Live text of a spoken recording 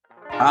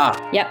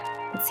Yep.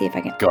 Let's see if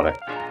I can. Got it.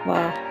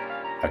 Wow.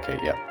 Okay,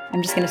 yeah.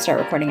 I'm just going to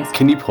start recording this.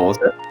 Can you pause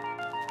it?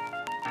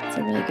 That's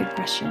a really good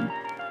question.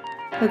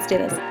 Let's do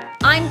this.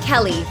 I'm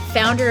Kelly,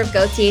 founder of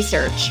Gauthier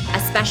Search, a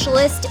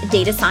specialist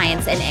data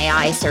science and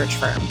AI search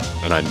firm.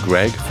 And I'm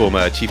Greg,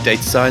 former chief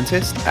data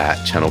scientist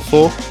at Channel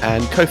 4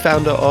 and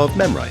co-founder of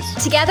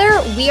Memrise. Together,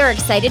 we are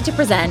excited to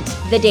present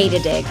The Data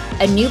Dig,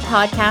 a new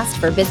podcast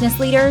for business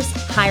leaders,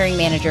 hiring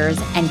managers,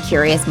 and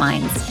curious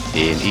minds.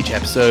 In each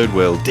episode,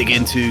 we'll dig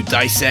into,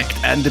 dissect,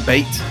 and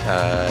debate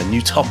a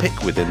new topic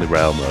within the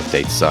realm of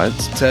data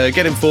science to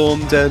get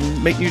informed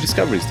and make new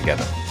discoveries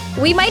together.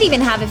 We might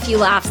even have a few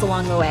laughs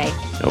along the way.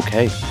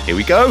 Okay, here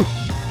we go.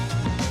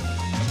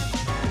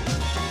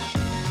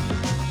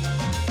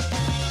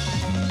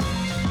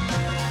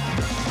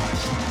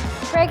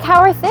 Greg,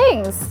 how are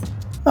things?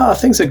 Oh,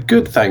 things are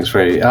good, thanks,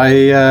 Ray.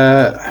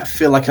 I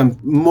feel like I'm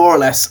more or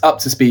less up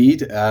to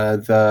speed.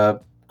 The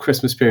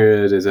Christmas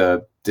period is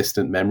a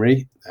distant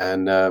memory,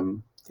 and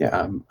I'm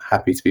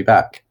happy to be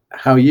back.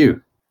 How are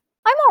you?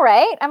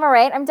 I'm all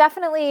right. I'm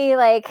definitely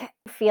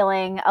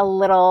feeling a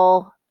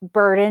little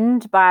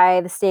burdened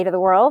by the state of the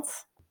world,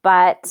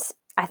 but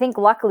I think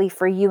luckily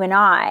for you and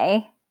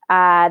I,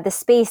 the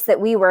space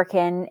that we work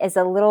in is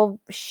a little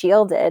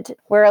shielded.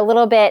 We're a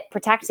little bit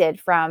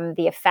protected from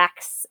the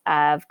effects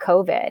of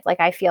COVID.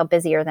 I feel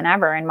busier than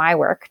ever in my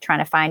work trying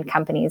to find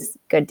companies,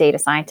 good data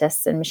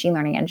scientists and machine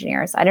learning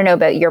engineers. I don't know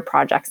about your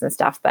projects and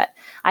stuff, but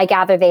I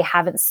gather they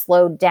haven't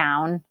slowed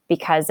down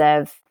because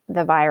of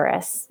the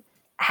virus.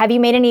 Have you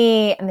made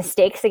any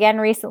mistakes again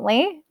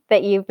recently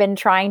that you've been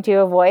trying to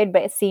avoid,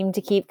 but seem to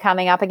keep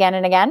coming up again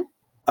and again?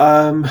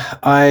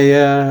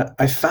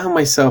 I found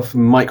myself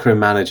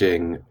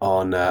micromanaging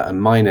on a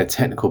minor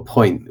technical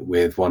point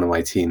with one of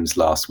my teams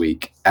last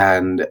week,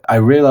 and I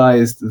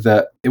realized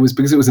that it was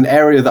because it was an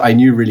area that I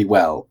knew really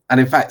well, and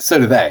in fact, so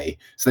do they.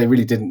 So they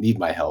really didn't need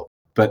my help.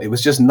 But it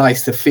was just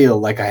nice to feel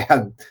like I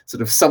had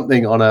sort of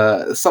something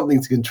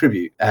to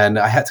contribute. And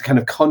I had to kind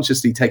of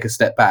consciously take a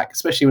step back,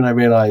 especially when I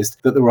realized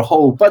that there were a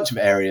whole bunch of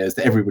areas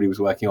that everybody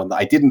was working on that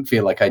I didn't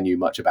feel like I knew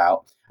much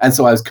about. And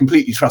so I was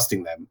completely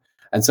trusting them.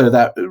 And so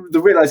that the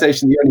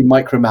realization you only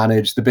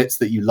micromanage the bits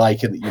that you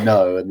like and that you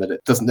know, and that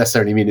it doesn't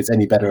necessarily mean it's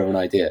any better of an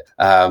idea.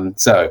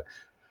 So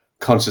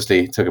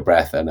consciously took a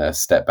breath and a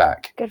step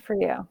back. Good for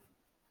you.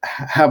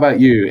 How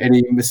about you?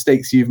 Any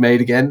mistakes you've made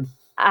again?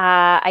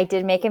 I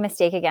did make a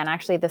mistake again,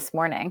 actually, this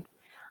morning.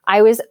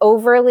 I was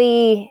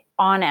overly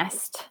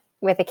honest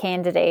with a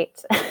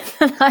candidate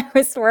that I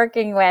was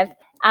working with.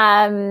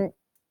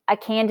 A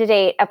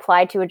candidate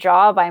applied to a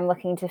job I'm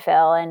looking to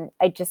fill, and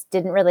I just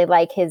didn't really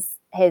like his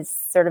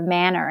sort of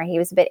manner. He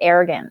was a bit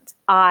arrogant.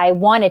 I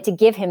wanted to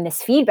give him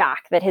this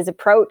feedback that his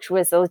approach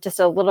was just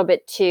a little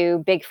bit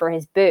too big for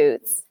his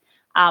boots.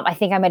 I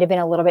think I might have been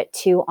a little bit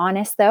too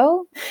honest,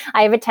 though.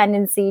 I have a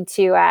tendency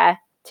to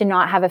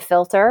not have a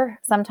filter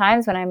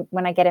sometimes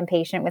when I get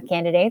impatient with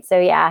candidates. So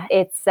yeah,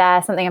 it's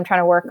something I'm trying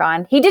to work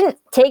on. He didn't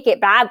take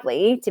it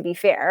badly, to be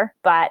fair,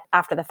 but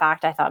after the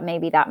fact, I thought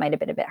maybe that might have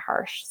been a bit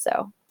harsh.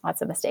 So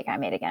that's a mistake I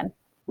made again.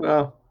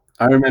 Well,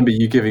 I remember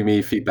you giving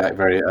me feedback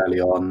very early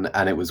on,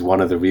 and it was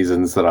one of the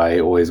reasons that I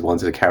always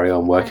wanted to carry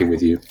on working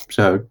with you.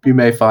 So you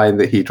may find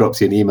that he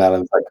drops you an email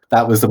and it's like,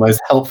 that was the most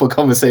helpful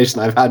conversation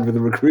I've had with a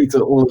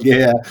recruiter all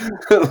year.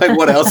 Like,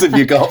 what else have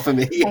you got for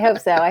me? I hope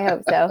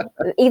so.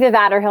 Either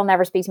that or he'll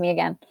never speak to me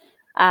again.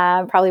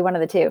 Probably one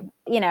of the two.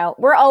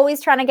 We're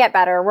always trying to get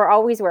better. We're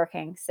always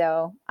working.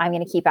 So I'm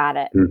going to keep at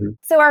it. Mm-hmm.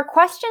 So our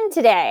question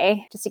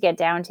today, just to get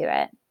down to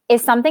it,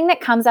 is something that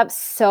comes up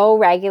so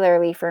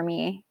regularly for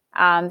me.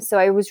 So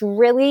I was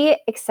really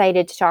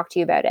excited to talk to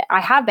you about it.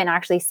 I have been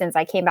actually since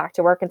I came back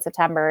to work in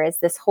September, is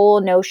this whole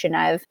notion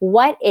of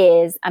what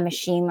is a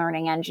machine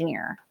learning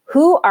engineer?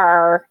 Who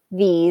are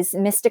these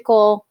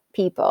mystical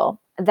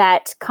people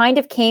that kind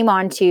of came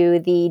onto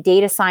the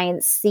data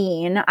science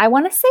scene? I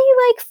want to say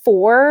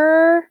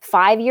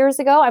 4-5 years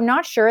ago. I'm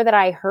not sure that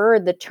I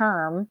heard the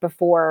term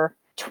before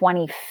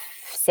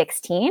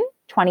 2016,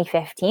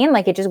 2015.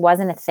 It just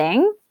wasn't a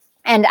thing.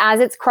 And as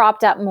it's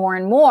cropped up more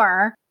and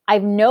more,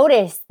 I've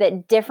noticed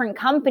that different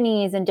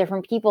companies and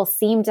different people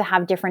seem to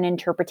have different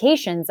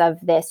interpretations of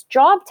this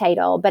job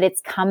title, but it's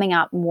coming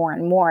up more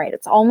and more.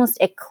 It's almost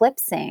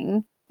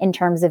eclipsing in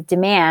terms of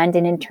demand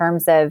and in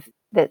terms of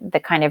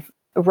the kind of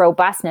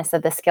robustness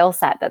of the skill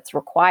set that's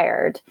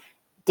required,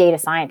 data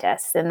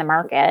scientists in the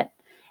market.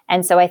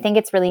 And so I think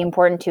it's really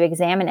important to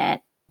examine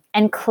it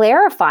and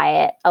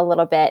clarify it a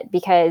little bit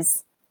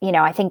because,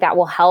 I think that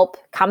will help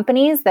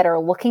companies that are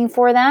looking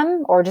for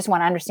them or just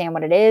want to understand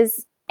what it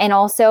is. And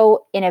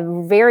also, in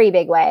a very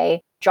big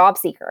way, job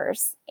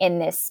seekers in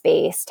this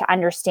space to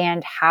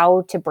understand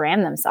how to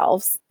brand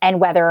themselves and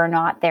whether or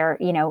not they're,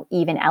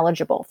 even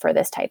eligible for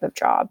this type of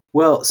job.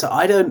 Well, so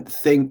I don't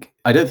think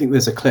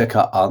there's a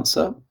clear-cut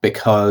answer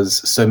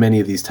because so many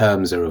of these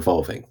terms are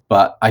evolving.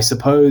 But I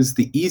suppose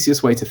the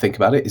easiest way to think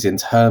about it is in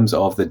terms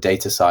of the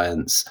data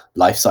science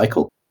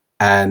lifecycle.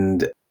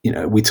 And,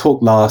 we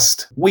talked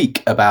last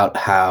week about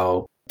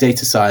how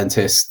data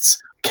scientists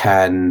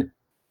can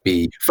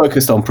be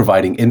focused on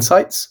providing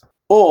insights,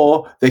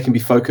 or they can be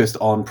focused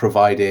on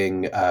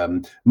providing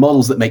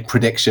models that make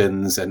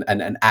predictions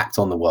and act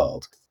on the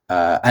world.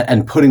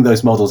 And putting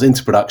those models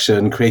into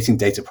production, creating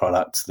data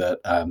products that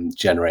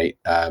generate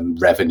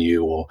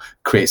revenue or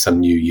create some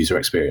new user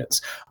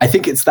experience. I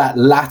think it's that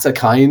latter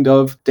kind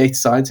of data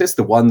scientists,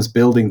 the ones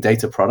building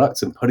data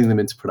products and putting them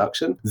into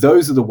production.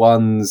 Those are the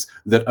ones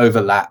that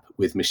overlap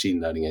with machine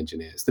learning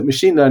engineers. The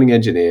machine learning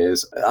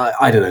engineers,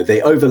 I don't know,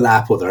 they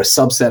overlap, or they're a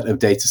subset of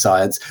data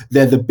science.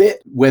 They're the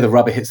bit where the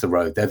rubber hits the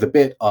road. They're the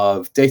bit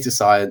of data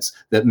science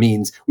that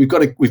means we've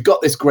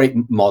got this great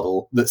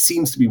model that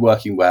seems to be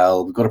working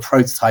well. We've got a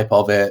prototype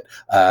of it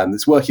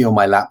that's working on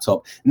my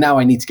laptop. Now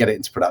I need to get it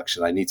into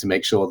production. I need to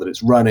make sure that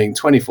it's running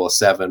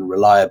 24/7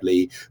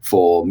 reliably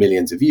for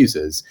millions of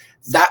users.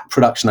 That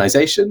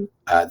productionization,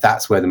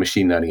 that's where the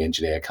machine learning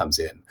engineer comes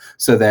in.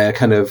 So they're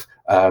kind of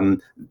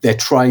they're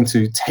trying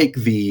to take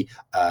the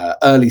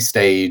early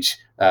stage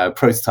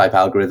prototype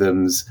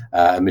algorithms,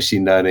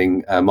 machine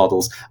learning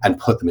models, and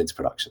put them into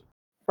production.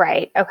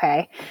 Right.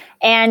 Okay.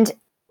 And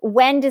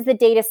when does the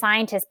data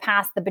scientist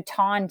pass the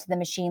baton to the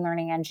machine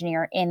learning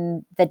engineer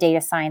in the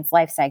data science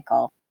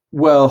lifecycle?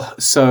 Well,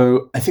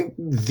 so I think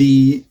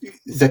the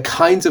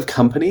kinds of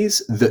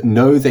companies that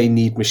know they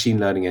need machine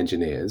learning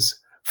engineers,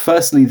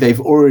 firstly, they've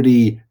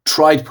already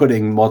tried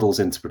putting models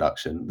into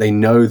production. They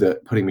know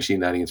that putting machine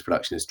learning into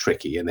production is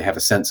tricky, and they have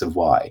a sense of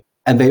why.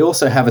 And they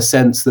also have a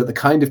sense that the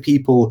kind of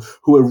people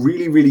who are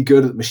really, really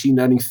good at machine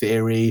learning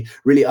theory,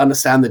 really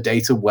understand the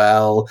data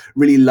well,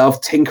 really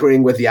love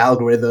tinkering with the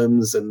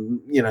algorithms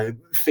and,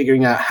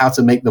 figuring out how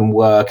to make them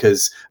work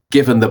as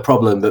given the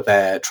problem that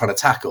they're trying to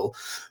tackle,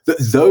 that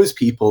those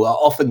people are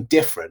often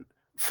different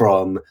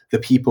from the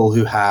people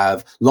who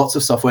have lots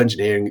of software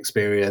engineering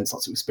experience,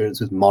 lots of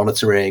experience with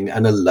monitoring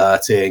and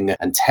alerting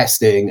and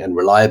testing and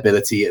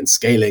reliability and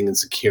scaling and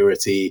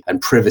security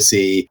and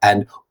privacy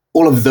and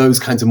all of those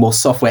kinds of more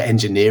software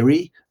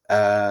engineering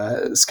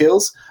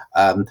skills.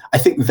 I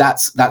think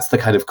that's the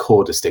kind of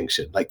core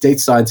distinction. Like, data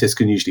scientists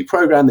can usually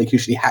program, they can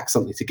usually hack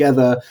something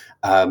together,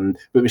 but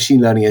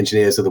machine learning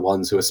engineers are the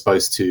ones who are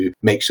supposed to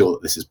make sure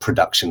that this is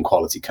production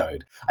quality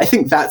code. I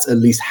think that's at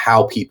least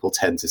how people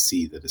tend to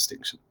see the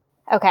distinction.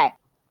 Okay.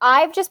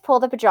 I've just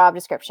pulled up a job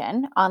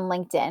description on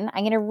LinkedIn.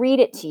 I'm going to read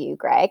it to you,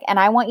 Greg, and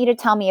I want you to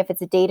tell me if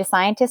it's a data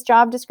scientist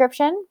job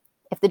description,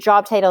 if the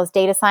job title is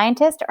data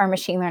scientist or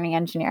machine learning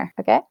engineer.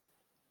 Okay.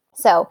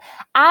 So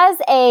as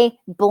a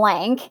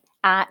blank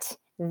at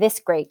this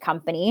great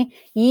company,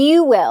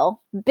 you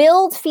will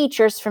build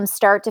features from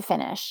start to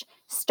finish,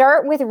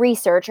 start with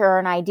research or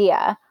an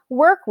idea,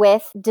 work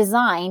with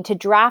design to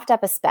draft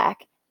up a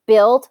spec,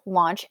 build,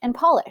 launch, and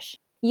polish.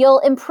 You'll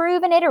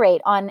improve and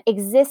iterate on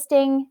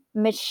existing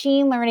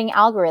machine learning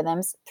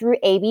algorithms through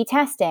A/B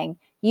testing,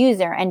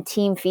 user and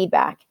team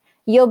feedback.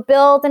 You'll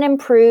build and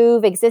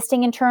improve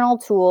existing internal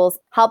tools,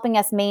 helping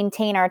us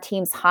maintain our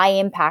team's high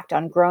impact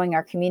on growing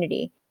our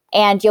community.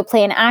 And you'll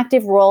play an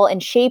active role in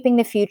shaping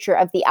the future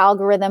of the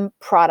algorithm,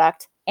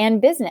 product, and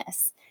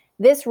business.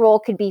 This role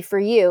could be for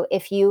you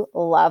if you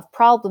love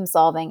problem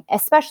solving,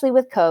 especially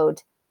with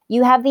code.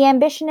 You have the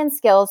ambition and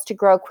skills to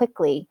grow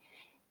quickly.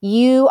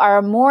 You are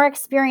a more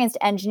experienced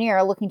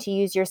engineer looking to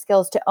use your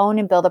skills to own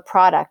and build a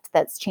product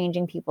that's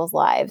changing people's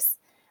lives.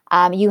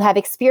 You have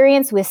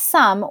experience with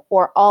some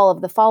or all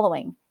of the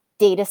following: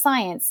 data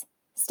science,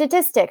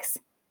 statistics,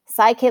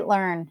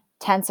 scikit-learn,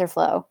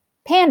 TensorFlow,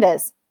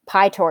 Pandas,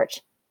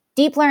 PyTorch,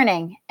 deep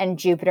learning, and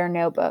Jupyter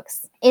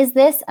Notebooks. Is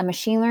this a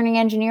machine learning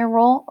engineer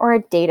role or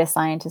a data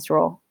scientist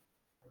role?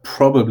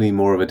 Probably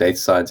more of a data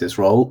scientist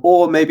role,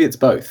 or maybe it's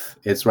both.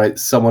 It's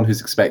someone who's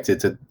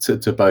expected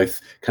to both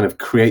kind of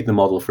create the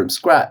model from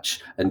scratch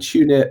and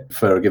tune it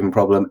for a given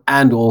problem,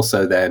 and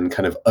also then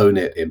kind of own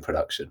it in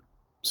production.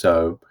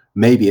 So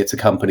maybe it's a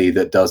company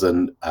that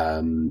doesn't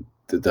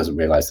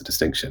realize the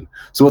distinction.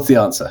 So what's the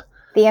answer?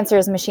 The answer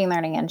is machine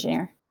learning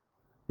engineer.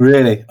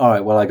 Really? All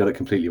right. Well, I got it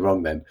completely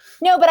wrong then.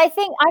 No, but I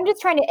think I'm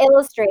just trying to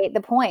illustrate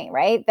the point,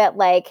 right? That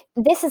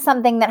this is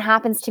something that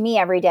happens to me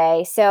every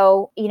day.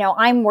 So,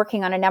 I'm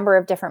working on a number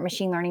of different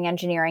machine learning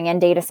engineering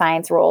and data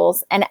science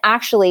roles. And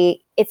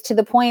actually, it's to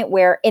the point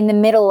where in the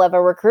middle of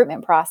a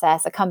recruitment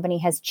process, a company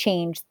has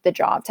changed the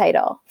job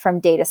title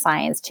from data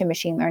science to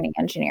machine learning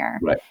engineer.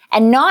 Right.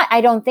 And not, I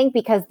don't think,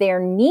 because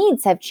their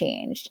needs have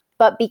changed,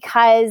 but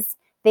because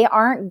they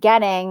aren't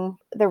getting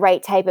the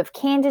right type of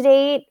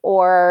candidate,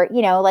 or,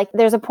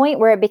 there's a point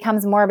where it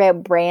becomes more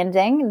about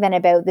branding than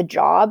about the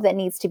job that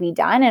needs to be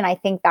done. And I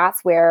think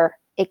that's where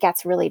it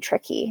gets really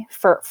tricky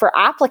for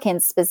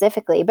applicants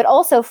specifically, but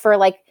also for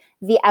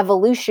the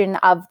evolution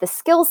of the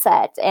skill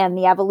set and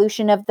the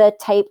evolution of the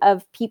type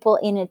of people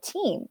in a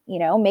team,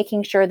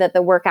 making sure that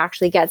the work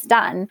actually gets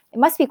done. It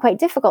must be quite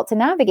difficult to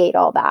navigate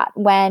all that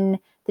when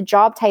the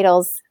job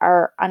titles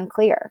are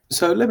unclear.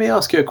 So let me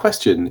ask you a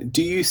question.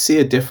 Do you see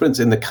a difference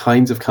in the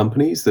kinds of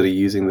companies that are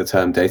using the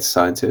term data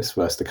scientist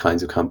versus the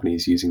kinds of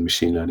companies using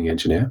machine learning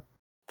engineer?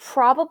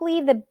 Probably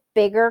the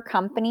bigger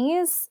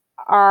companies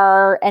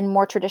and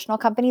more traditional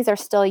companies are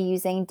still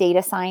using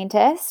data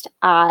scientist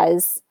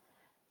as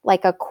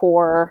like a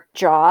core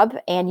job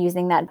and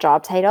using that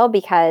job title,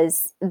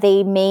 because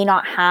they may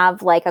not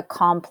have like a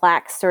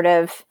complex sort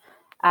of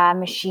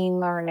machine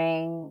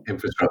learning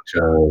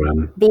infrastructure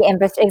and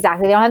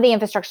exactly. They don't have the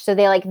infrastructure. So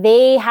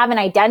they haven't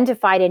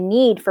identified a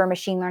need for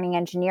machine learning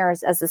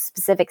engineers as a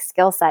specific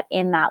skill set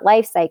in that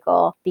life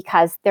cycle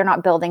because they're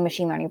not building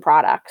machine learning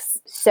products.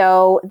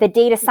 So the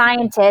data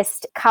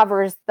scientist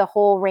covers the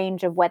whole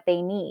range of what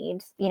they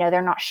need.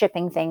 They're not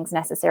shipping things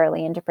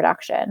necessarily into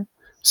production.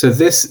 So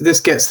this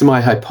gets to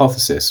my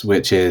hypothesis,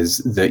 which is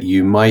that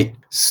you might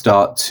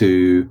start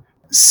to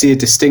see a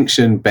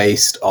distinction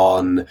based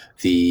on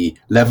the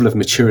level of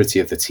maturity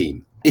of the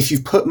team. If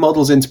you've put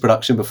models into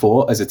production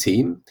before as a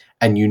team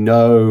and you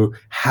know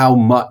how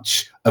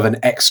much of an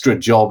extra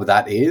job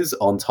that is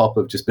on top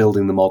of just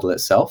building the model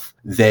itself,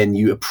 then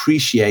you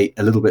appreciate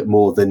a little bit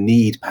more the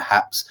need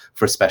perhaps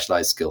for a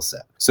specialized skill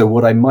set. So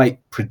what I might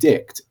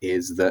predict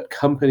is that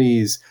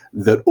companies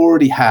that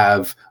already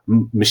have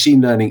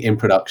machine learning in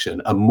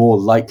production are more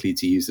likely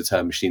to use the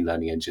term machine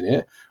learning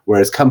engineer,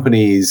 whereas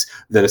companies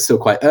that are still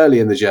quite early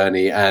in the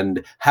journey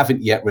and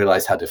haven't yet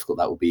realized how difficult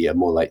that will be are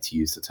more likely to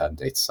use the term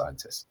data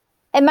scientist.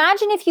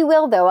 Imagine, if you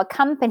will, though, a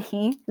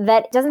company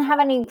that doesn't have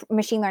any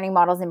machine learning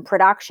models in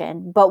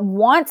production, but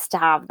wants to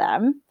have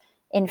them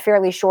in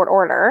fairly short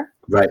order.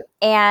 Right.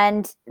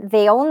 And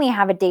they only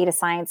have a data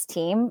science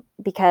team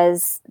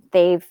because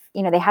they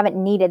haven't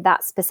needed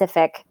that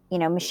specific,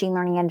 machine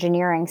learning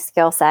engineering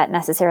skill set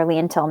necessarily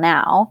until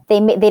now. They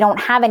don't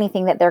have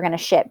anything that they're going to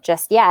ship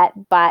just yet,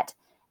 but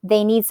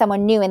they need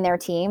someone new in their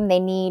team.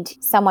 They need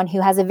someone who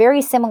has a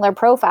very similar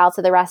profile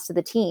to the rest of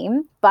the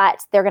team,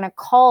 but they're going to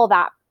call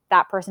that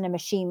person a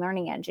machine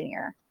learning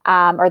engineer,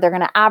 or they're going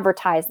to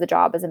advertise the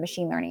job as a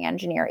machine learning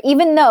engineer,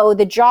 even though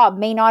the job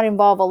may not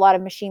involve a lot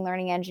of machine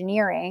learning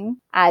engineering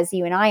as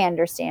you and I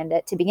understand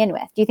it to begin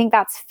with. Do you think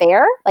that's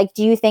fair?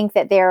 Do you think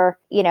that they're,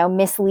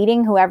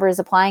 misleading whoever is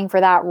applying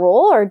for that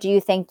role? Or do you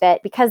think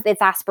that because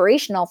it's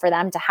aspirational for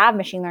them to have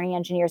machine learning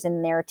engineers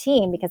in their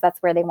team because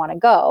that's where they want to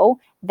go,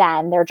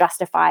 then they're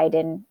justified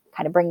in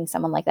kind of bringing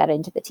someone like that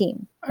into the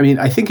team? I mean,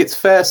 I think it's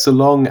fair so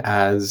long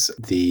as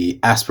the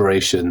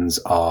aspirations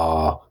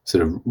are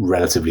sort of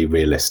relatively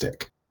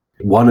realistic.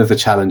 One of the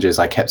challenges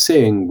I kept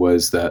seeing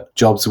was that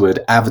jobs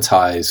would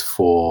advertise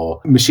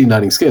for machine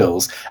learning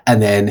skills, and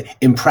then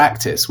in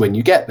practice, when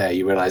you get there,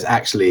 you realize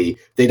actually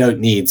they don't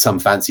need some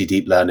fancy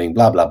deep learning,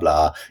 blah, blah,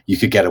 blah. You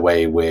could get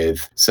away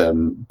with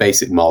some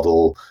basic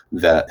model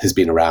that has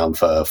been around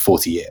for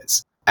 40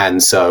 years.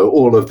 And so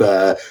all of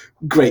the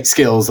great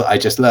skills that I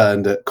just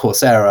learned at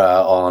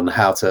Coursera on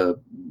how to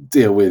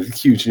deal with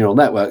huge neural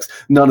networks,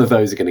 none of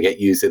those are going to get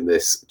used in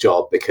this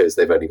job because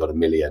they've only got 1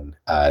 million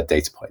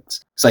data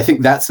points. So I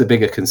think that's the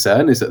bigger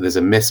concern, is that there's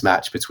a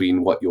mismatch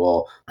between what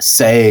you're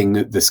saying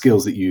the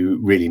skills that you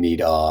really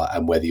need are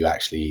and whether you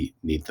actually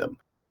need them.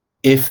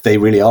 If they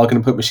really are going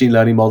to put machine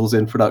learning models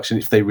in production,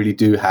 if they really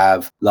do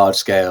have large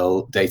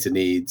scale data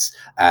needs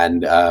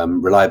and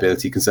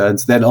reliability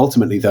concerns, then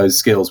ultimately those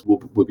skills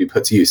will be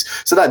put to use.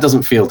 So that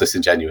doesn't feel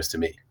disingenuous to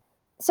me.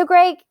 So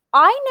Greg,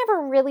 I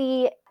never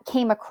really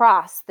came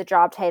across the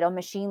job title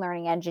machine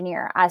learning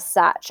engineer as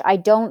such, I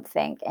don't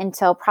think,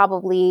 until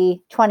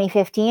probably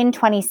 2015,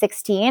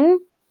 2016.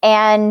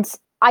 And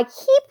I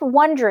keep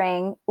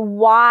wondering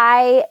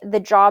why the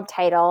job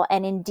title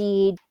and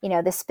indeed,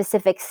 the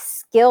specific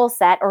skill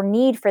set or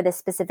need for the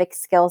specific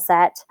skill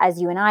set,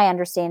 as you and I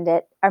understand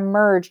it,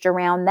 emerged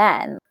around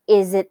then.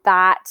 Is it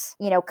that,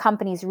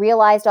 companies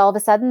realized all of a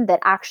sudden that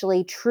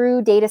actually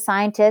true data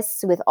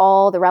scientists with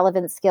all the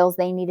relevant skills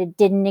they needed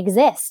didn't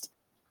exist?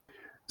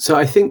 So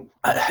I think,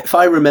 if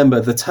I remember,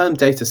 the term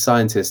data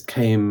scientist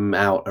came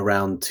out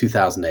around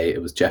 2008.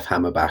 It was Jeff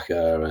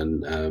Hammerbacher,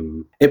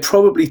 and it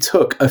probably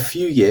took a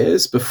few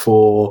years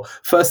before,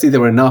 firstly,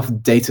 there were enough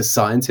data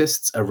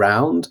scientists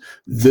around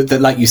that,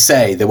 like you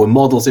say, there were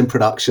models in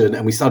production,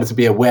 and we started to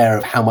be aware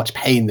of how much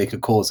pain they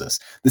could cause us.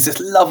 There's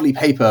this lovely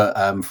paper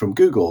from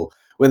Google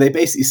where they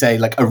basically say,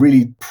 like, a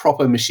really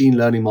proper machine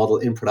learning model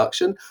in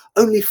production,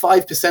 only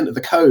 5% of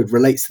the code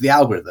relates to the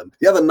algorithm.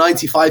 The other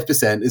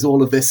 95% is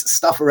all of this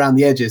stuff around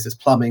the edges, this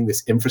plumbing,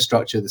 this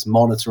infrastructure, this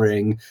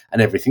monitoring,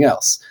 and everything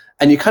else.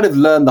 And you kind of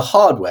learn the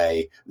hard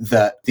way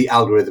that the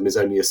algorithm is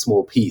only a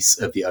small piece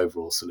of the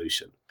overall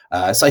solution.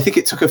 So I think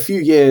it took a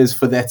few years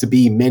for there to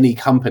be many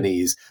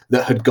companies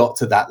that had got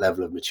to that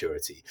level of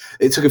maturity.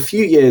 It took a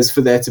few years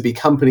for there to be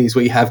companies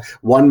where you have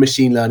one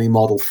machine learning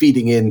model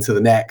feeding into the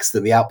next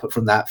and the output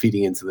from that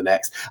feeding into the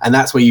next. And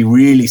that's where you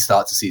really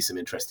start to see some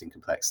interesting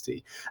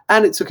complexity.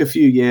 And it took a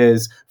few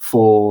years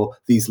for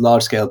these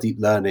large scale deep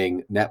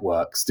learning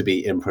networks to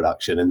be in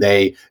production. And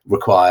they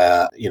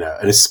require,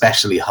 an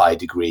especially high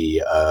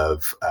degree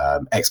of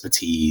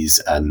expertise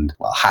and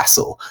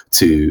hassle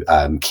to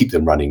keep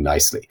them running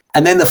nicely.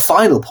 And then the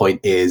final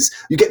point is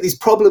you get these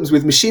problems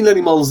with machine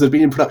learning models that have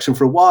been in production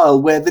for a while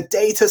where the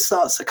data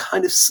starts to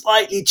kind of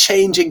slightly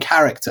change in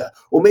character,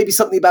 or maybe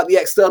something about the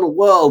external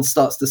world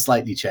starts to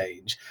slightly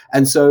change.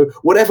 And so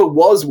whatever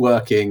was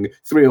working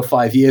 3 or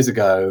 5 years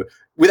ago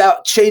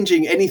without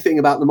changing anything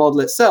about the model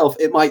itself,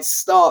 it might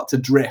start to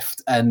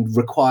drift and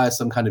require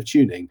some kind of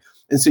tuning.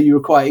 And so you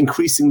require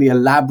increasingly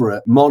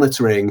elaborate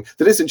monitoring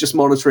that isn't just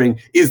monitoring,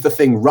 is the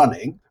thing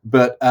running,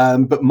 but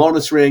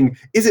monitoring,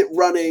 is it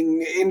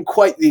running in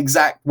quite the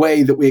exact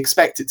way that we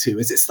expect it to?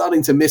 Is it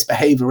starting to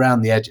misbehave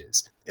around the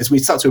edges? As we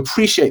start to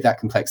appreciate that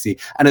complexity,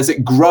 and as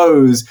it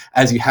grows,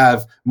 as you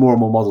have more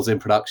and more models in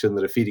production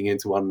that are feeding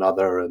into one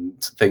another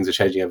and things are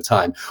changing over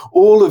time,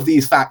 all of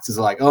these factors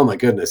are like, oh my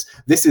goodness,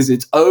 this is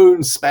its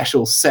own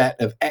special set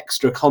of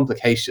extra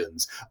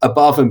complications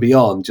above and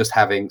beyond just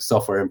having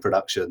software in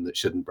production that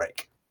shouldn't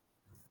break.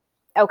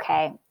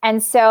 Okay.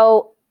 And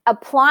so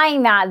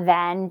applying that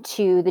then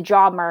to the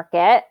job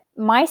market,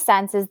 my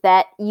sense is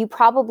that you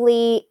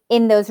probably,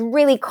 in those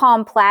really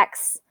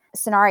complex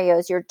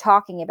scenarios you're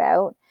talking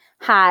about,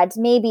 had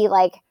maybe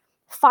like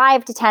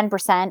 5 to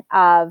 10%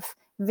 of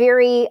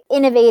very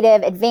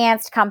innovative,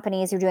 advanced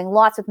companies who are doing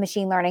lots with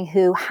machine learning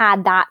who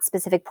had that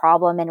specific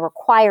problem and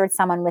required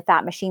someone with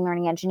that machine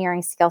learning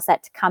engineering skill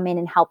set to come in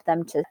and help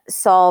them to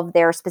solve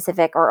their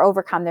specific or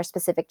overcome their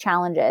specific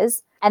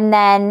challenges. And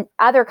then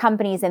other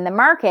companies in the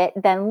market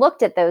then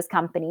looked at those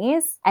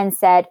companies and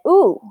said,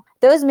 ooh,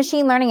 those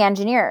machine learning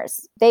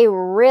engineers, they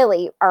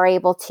really are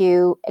able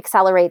to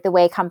accelerate the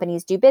way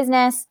companies do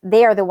business.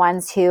 They are the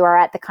ones who are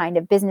at the kind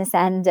of business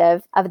end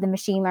of the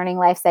machine learning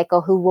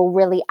lifecycle who will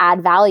really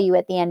add value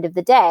at the end of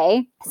the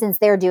day, since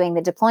they're doing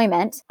the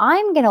deployment.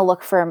 I'm going to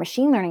look for a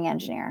machine learning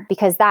engineer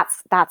because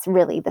that's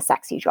really the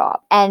sexy job.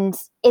 And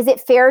is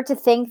it fair to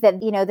think that,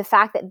 the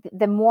fact that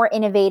the more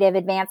innovative,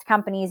 advanced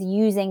companies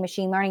using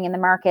machine learning in the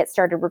market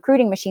started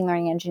recruiting machine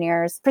learning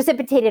engineers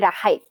precipitated a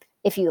hype,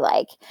 if you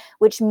like,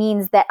 which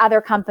means that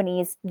other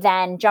companies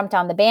then jumped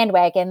on the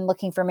bandwagon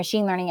looking for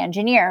machine learning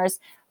engineers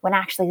when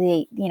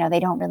actually they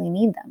don't really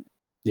need them?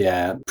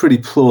 Yeah, pretty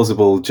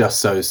plausible just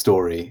so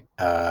story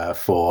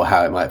for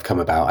how it might have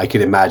come about. I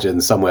could imagine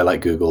somewhere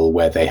like Google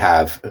where they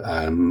have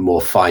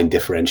more fine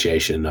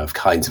differentiation of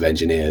kinds of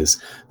engineers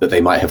that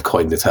they might have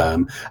coined the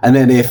term. And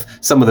then if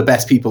some of the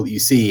best people that you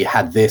see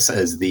had this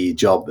as the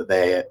job that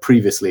they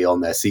previously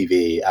on their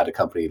CV at a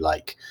company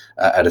like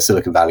at a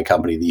Silicon Valley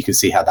company, that you could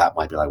see how that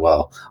might be like,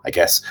 well, I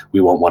guess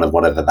we want one of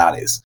whatever that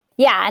is.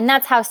 Yeah, and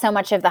that's how so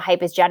much of the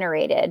hype is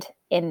generated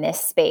in this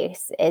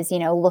space is,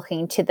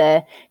 looking to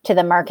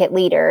the market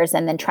leaders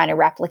and then trying to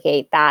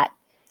replicate that,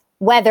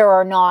 whether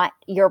or not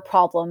your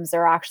problems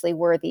are actually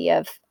worthy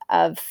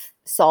of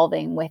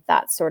solving with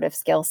that sort of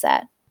skill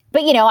set.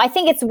 But, I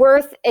think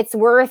it's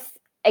worth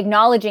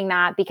acknowledging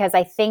that, because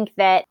I think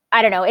that,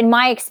 I don't know, in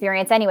my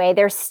experience anyway,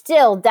 there's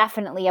still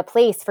definitely a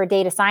place for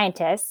data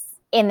scientists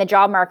in the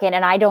job market.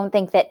 And I don't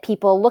think that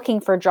people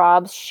looking for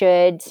jobs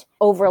should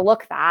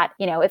overlook that.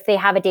 If they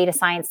have a data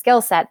science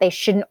skill set, they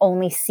shouldn't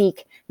only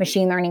seek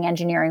machine learning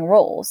engineering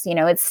roles.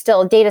 It's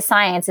still, data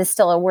science is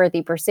still a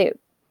worthy pursuit.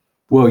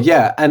 Well,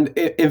 yeah. And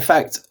in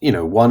fact,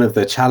 one of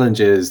the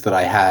challenges that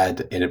I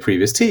had in a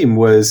previous team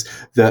was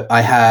that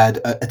I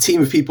had a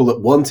team of people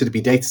that wanted to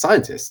be data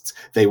scientists.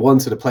 They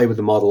wanted to play with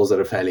the models at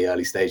a fairly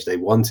early stage. They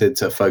wanted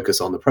to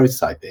focus on the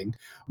prototyping.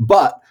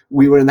 But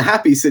we were in the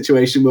happy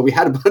situation where we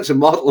had a bunch of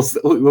models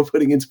that we were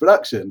putting into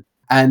production.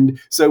 And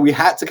so we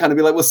had to kind of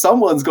be like, well,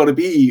 someone's got to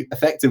be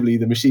effectively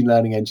the machine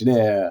learning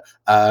engineer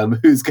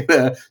who's going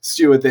to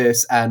steward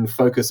this and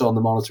focus on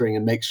the monitoring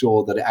and make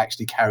sure that it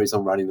actually carries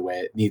on running the way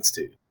it needs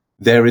to.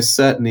 There is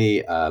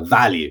certainly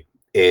value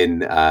in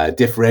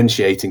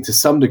differentiating to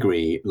some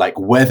degree, like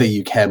whether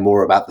you care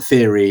more about the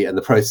theory and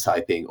the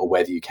prototyping or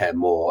whether you care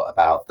more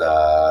about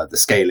the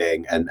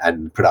scaling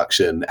and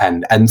production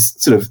and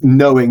sort of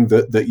knowing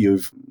that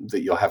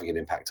you're having an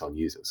impact on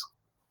users.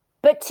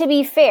 But to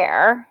be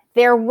fair,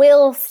 there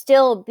will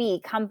still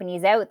be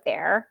companies out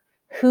there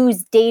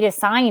whose data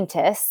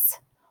scientists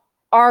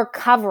are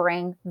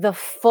covering the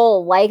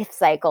full life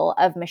cycle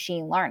of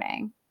machine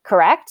learning.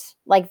 Correct?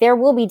 Like there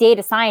will be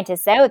data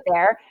scientists out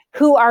there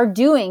who are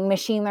doing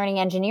machine learning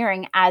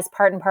engineering as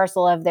part and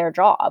parcel of their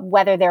job,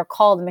 whether they're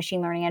called a machine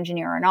learning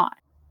engineer or not.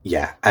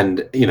 Yeah.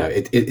 And,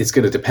 it's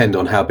going to depend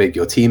on how big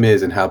your team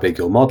is and how big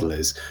your model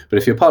is. But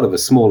if you're part of a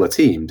smaller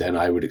team, then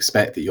I would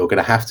expect that you're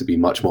going to have to be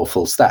much more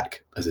full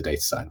stack as a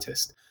data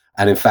scientist.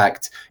 And in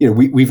fact,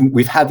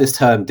 we've had this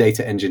term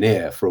data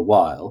engineer for a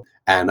while.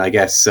 And I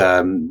guess,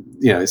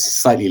 it's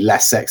slightly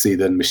less sexy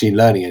than machine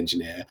learning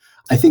engineer.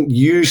 I think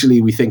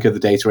usually we think of the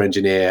data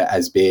engineer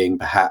as being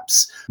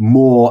perhaps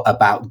more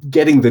about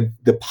getting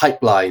the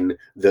pipeline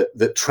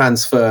that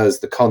transfers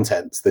the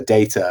content, the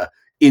data,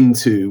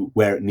 into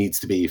where it needs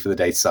to be for the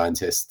data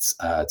scientists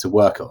to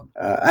work on,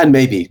 and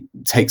maybe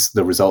takes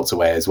the results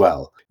away as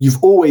well.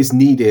 You've always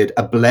needed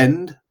a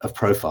blend of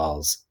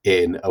profiles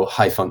in a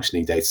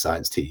high-functioning data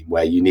science team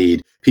where you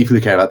need people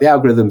who care about the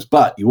algorithms,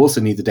 but you also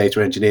need the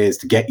data engineers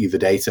to get you the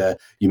data.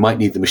 You might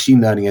need the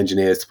machine learning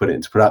engineers to put it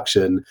into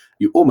production.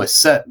 You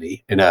almost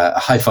certainly, in a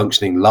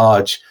high-functioning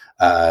large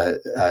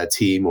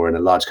team or in a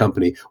large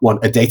company,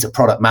 want a data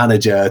product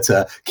manager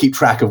to keep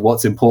track of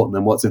what's important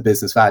and what's of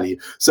business value.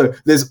 So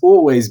there's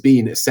always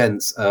been a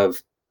sense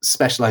of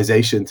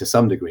specialization to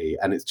some degree,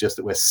 and it's just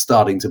that we're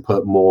starting to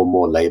put more and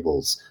more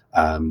labels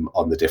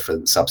on the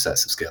different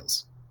subsets of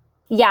skills.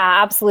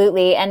 Yeah,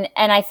 absolutely. And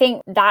I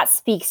think that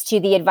speaks to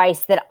the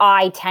advice that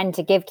I tend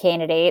to give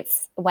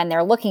candidates when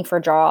they're looking for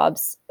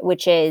jobs,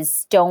 which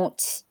is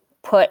don't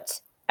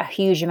put a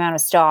huge amount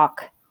of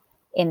stock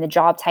in the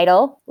job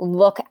title.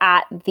 Look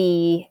at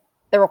the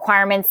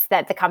requirements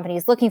that the company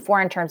is looking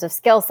for in terms of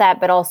skill set,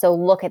 but also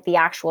look at the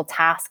actual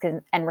tasks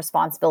and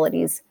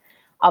responsibilities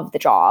of the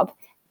job,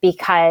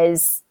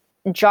 because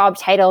job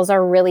titles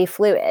are really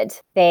fluid.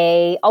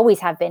 They always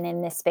have been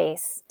in this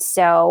space.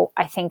 So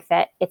I think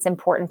that it's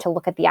important to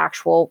look at the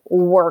actual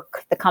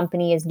work the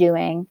company is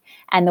doing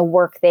and the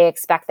work they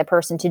expect the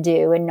person to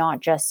do, and not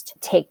just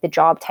take the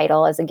job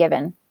title as a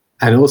given.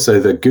 And also,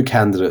 the good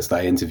candidates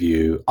that I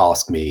interview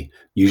ask me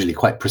usually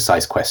quite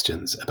precise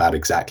questions about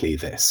exactly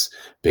this,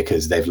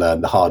 because they've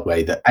learned the hard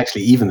way that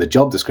actually even the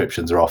job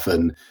descriptions are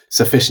often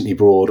sufficiently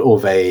broad or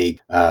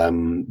vague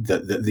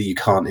that you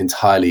can't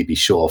entirely be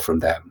sure from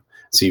them.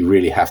 So you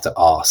really have to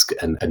ask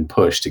and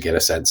push to get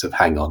a sense of,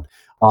 hang on,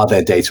 are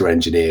there data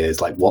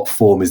engineers? Like, what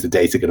form is the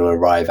data going to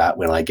arrive at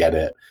when I get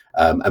it?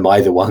 Am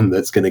I the one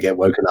that's going to get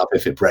woken up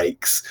if it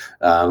breaks?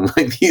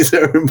 Like, these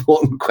are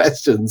important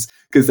questions,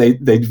 because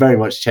they very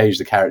much change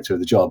the character of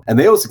the job. And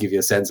they also give you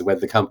a sense of whether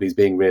the company is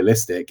being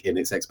realistic in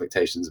its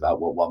expectations about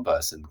what one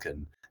person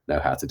can know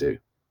how to do.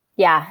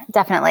 Yeah,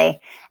 definitely.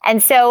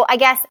 And so I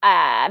guess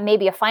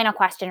maybe a final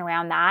question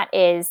around that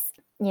is,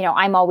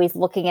 I'm always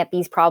looking at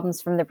these problems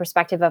from the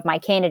perspective of my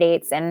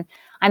candidates. And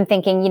I'm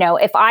thinking,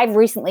 if I've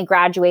recently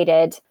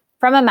graduated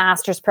from a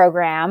master's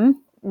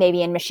program,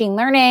 maybe in machine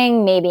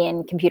learning, maybe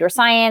in computer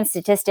science,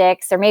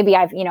 statistics, or maybe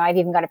I've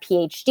even got a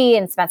PhD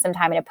and spent some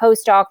time in a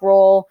postdoc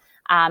role,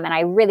 and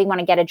I really want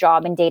to get a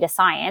job in data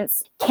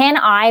science, can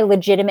I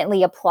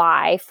legitimately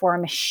apply for a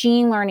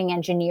machine learning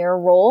engineer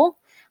role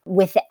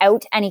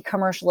without any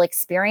commercial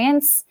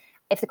experience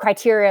if the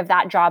criteria of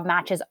that job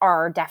matches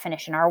our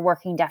definition, our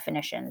working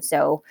definition?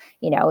 So,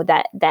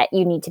 that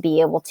you need to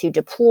be able to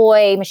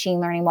deploy machine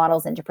learning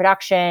models into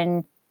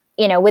production.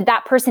 Would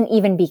that person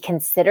even be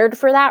considered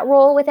for that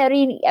role without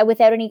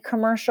any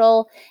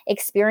commercial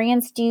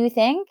experience, do you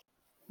think?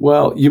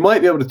 Well, you might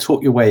be able to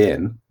talk your way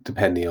in,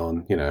 depending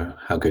on,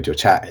 how good your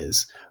chat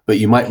is, but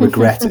you might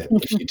regret it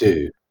if you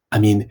do. I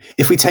mean,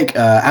 if we take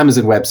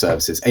Amazon Web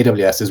Services,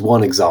 AWS, as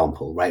one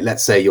example, right?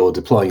 Let's say you're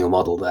deploying your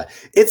model there.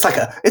 It's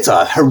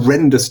a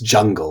horrendous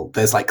jungle.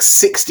 There's like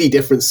 60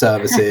 different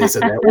services,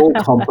 and they're all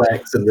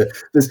complex, and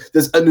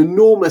there's an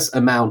enormous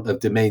amount of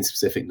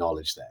domain-specific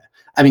knowledge there.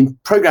 I mean,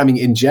 programming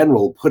in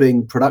general,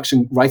 writing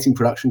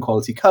production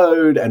quality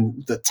code,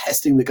 and the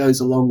testing that goes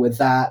along with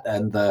that,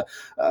 and the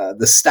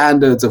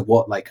standards of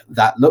what like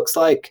that looks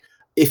like.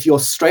 If you're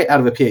straight out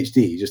of a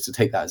PhD, just to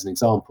take that as an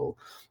example,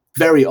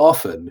 very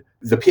often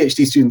the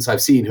PhD students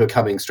I've seen who are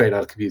coming straight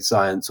out of computer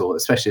science, or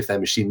especially if they're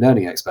machine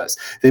learning experts,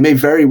 they may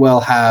very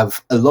well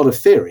have a lot of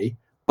theory,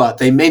 but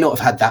they may not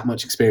have had that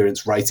much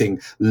experience working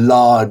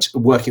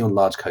on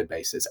large code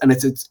bases. And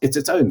it's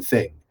its own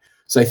thing.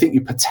 So I think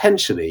you're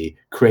potentially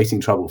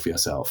creating trouble for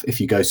yourself if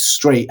you go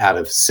straight out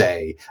of,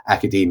 say,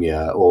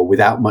 academia, or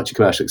without much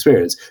commercial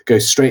experience, go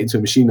straight into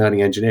a machine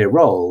learning engineer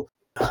role.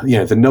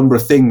 The number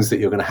of things that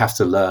you're going to have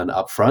to learn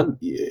up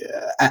front,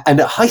 and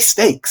at high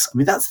stakes. I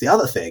mean, that's the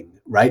other thing,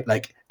 right?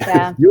 Like,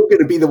 yeah. You're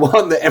going to be the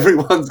one that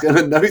everyone's going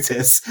to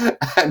notice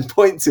and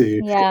point to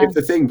if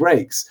the thing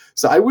breaks.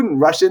 So I wouldn't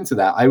rush into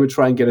that. I would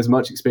try and get as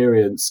much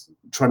experience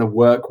trying to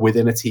work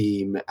within a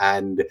team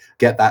and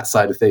get that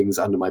side of things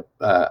under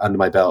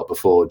my belt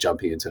before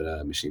jumping into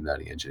a machine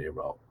learning engineer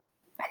role.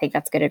 I think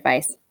that's good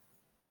advice.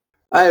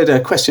 I had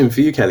a question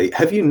for you, Kelly.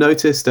 Have you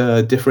noticed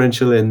a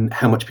differential in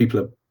how much people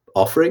are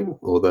offering,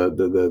 or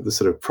the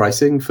sort of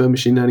pricing for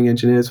machine learning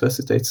engineers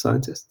versus data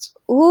scientists?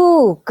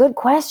 Ooh, good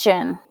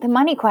question. The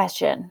money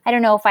question. I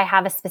don't know if I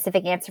have a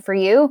specific answer for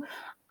you.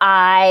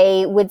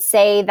 I would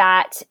say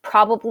that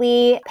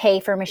probably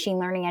pay for machine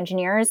learning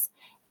engineers,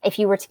 if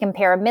you were to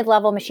compare a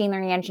mid-level machine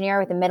learning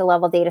engineer with a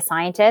mid-level data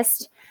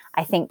scientist,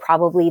 I think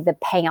probably the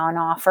pay on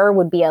offer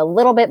would be a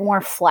little bit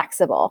more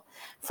flexible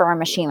for a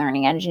machine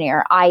learning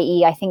engineer,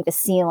 i.e. I think the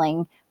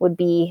ceiling would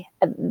be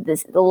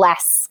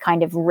less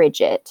kind of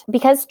rigid,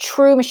 because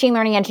true machine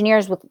learning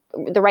engineers with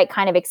the right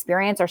kind of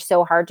experience are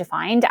so hard to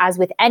find, as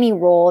with any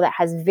role that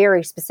has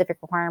very specific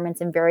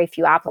requirements and very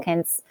few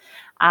applicants,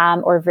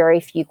 or very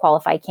few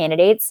qualified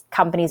candidates.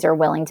 Companies are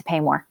willing to pay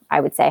more,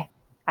 I would say.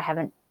 I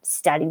haven't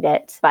studied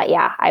it, but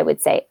yeah, I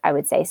would say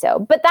so.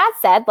 But that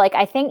said, like,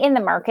 I think in the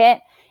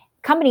market,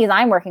 companies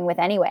I'm working with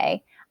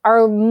anyway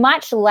are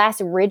much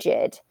less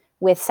rigid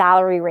with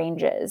salary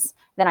ranges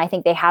than I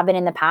think they have been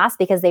in the past,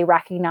 because they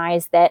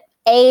recognize that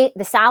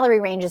the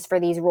salary ranges for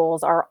these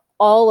roles are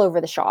all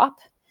over the shop.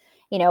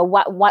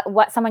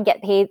 What someone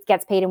gets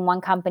paid in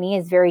one company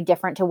is very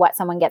different to what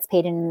someone gets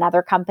paid in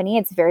another company.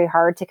 It's very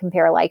hard to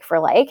compare like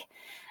for like.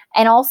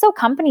 And also,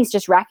 companies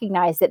just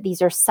recognize that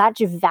these are such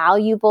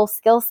valuable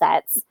skill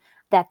sets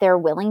that they're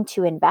willing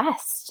to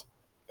invest.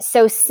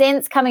 So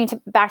since coming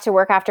back to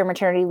work after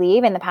maternity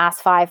leave in the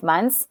past 5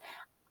 months,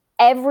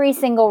 every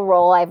single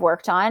role I've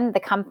worked on, the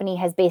company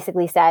has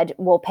basically said,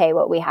 we'll pay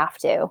what we have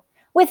to.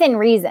 Within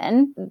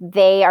reason,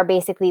 they are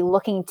basically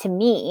looking to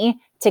me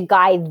to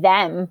guide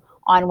them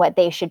on what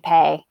they should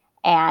pay.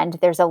 And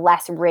there's a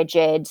less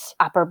rigid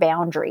upper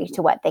boundary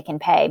to what they can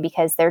pay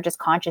because they're just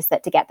conscious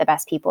that to get the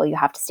best people, you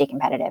have to stay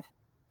competitive.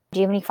 Do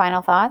you have any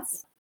final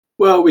thoughts?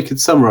 Well, we could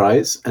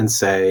summarize and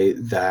say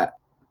that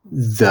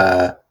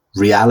the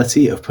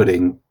reality of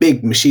putting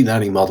big machine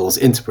learning models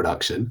into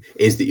production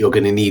is that you're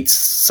going to need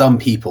some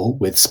people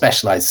with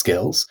specialized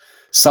skills,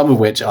 some of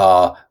which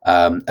are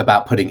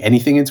about putting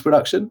anything into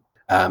production,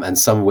 and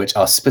some of which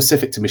are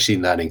specific to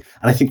machine learning.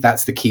 And I think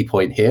that's the key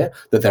point here,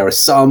 that there are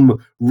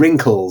some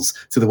wrinkles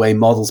to the way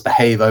models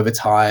behave over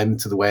time,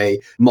 to the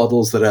way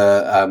models that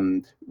are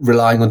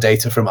relying on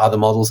data from other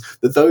models,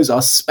 that those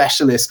are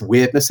specialist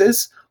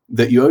weirdnesses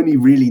that you only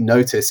really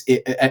notice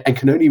and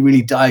can only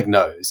really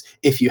diagnose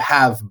if you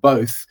have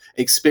both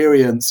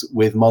experience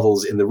with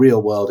models in the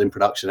real world in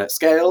production at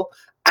scale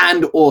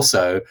and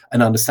also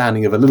an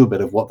understanding of a little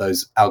bit of what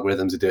those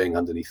algorithms are doing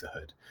underneath the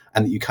hood,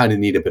 and that you kind of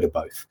need a bit of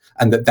both,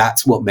 and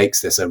that's what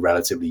makes this a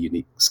relatively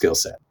unique skill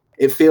set.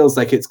 It feels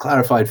like it's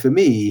clarified for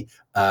me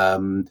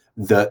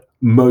that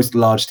most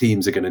large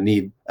teams are going to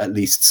need at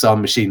least some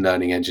machine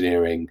learning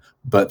engineering,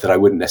 but that I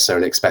wouldn't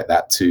necessarily expect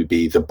that to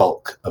be the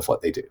bulk of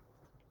what they do.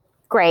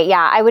 Great.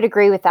 Yeah, I would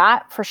agree with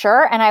that for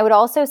sure. And I would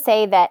also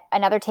say that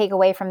another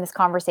takeaway from this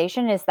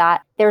conversation is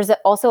that there's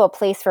also a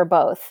place for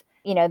both.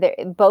 You know,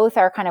 both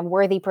are kind of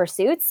worthy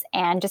pursuits.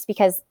 And just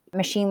because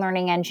machine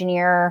learning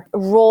engineer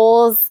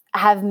roles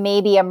have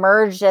maybe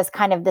emerged as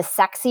kind of the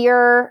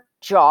sexier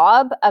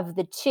job of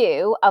the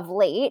two of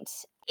late,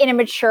 in a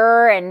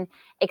mature and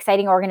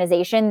exciting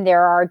organization,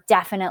 there are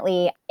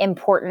definitely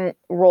important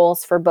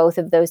roles for both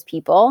of those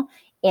people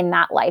in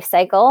that life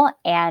cycle.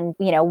 And,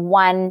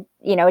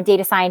 a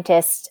data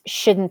scientist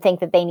shouldn't think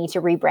that they need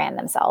to rebrand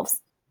themselves.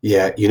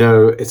 Yeah,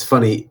 it's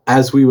funny.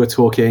 As we were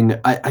talking,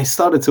 I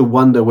started to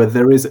wonder whether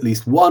there is at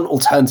least one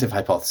alternative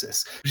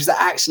hypothesis, which is that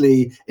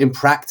actually, in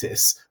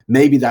practice,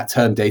 maybe that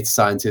term data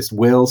scientist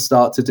will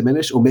start to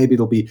diminish, or maybe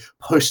it'll be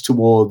pushed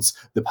towards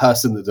the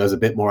person that does a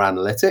bit more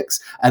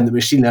analytics, and the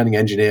machine learning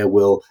engineer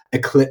will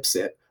eclipse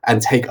it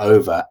and take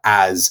over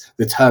as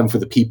the term for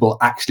the people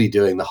actually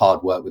doing the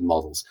hard work with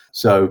models.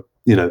 So,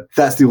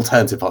 that's the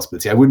alternative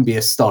possibility. I wouldn't be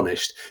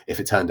astonished if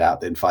it turned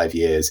out that in 5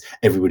 years,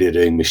 everybody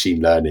doing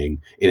machine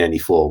learning in any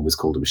form was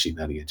called a machine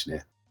learning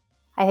engineer.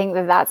 I think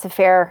that's a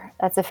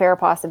fair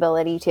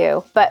possibility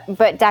too. But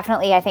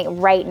definitely, I think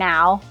right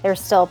now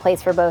there's still a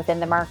place for both in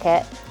the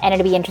market, and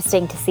it'll be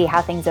interesting to see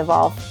how things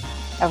evolve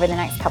over the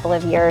next couple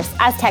of years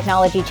as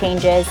technology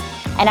changes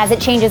and as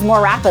it changes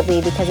more rapidly,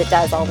 because it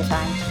does all the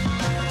time.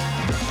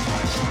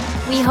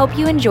 We hope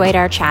you enjoyed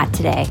our chat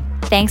today.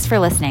 Thanks for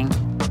listening.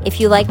 If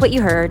you like what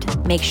you heard,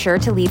 make sure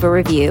to leave a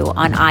review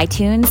on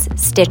iTunes,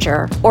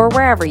 Stitcher, or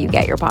wherever you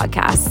get your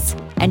podcasts.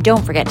 And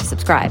don't forget to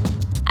subscribe.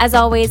 As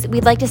always,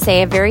 we'd like to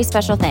say a very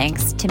special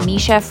thanks to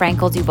Misha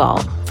Frankel-Duval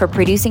for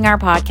producing our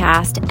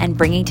podcast and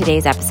bringing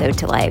today's episode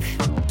to life.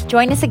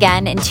 Join us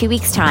again in 2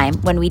 weeks' time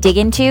when we dig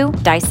into,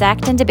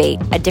 dissect, and debate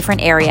a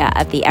different area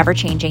of the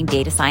ever-changing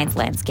data science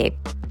landscape.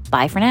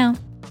 Bye for now.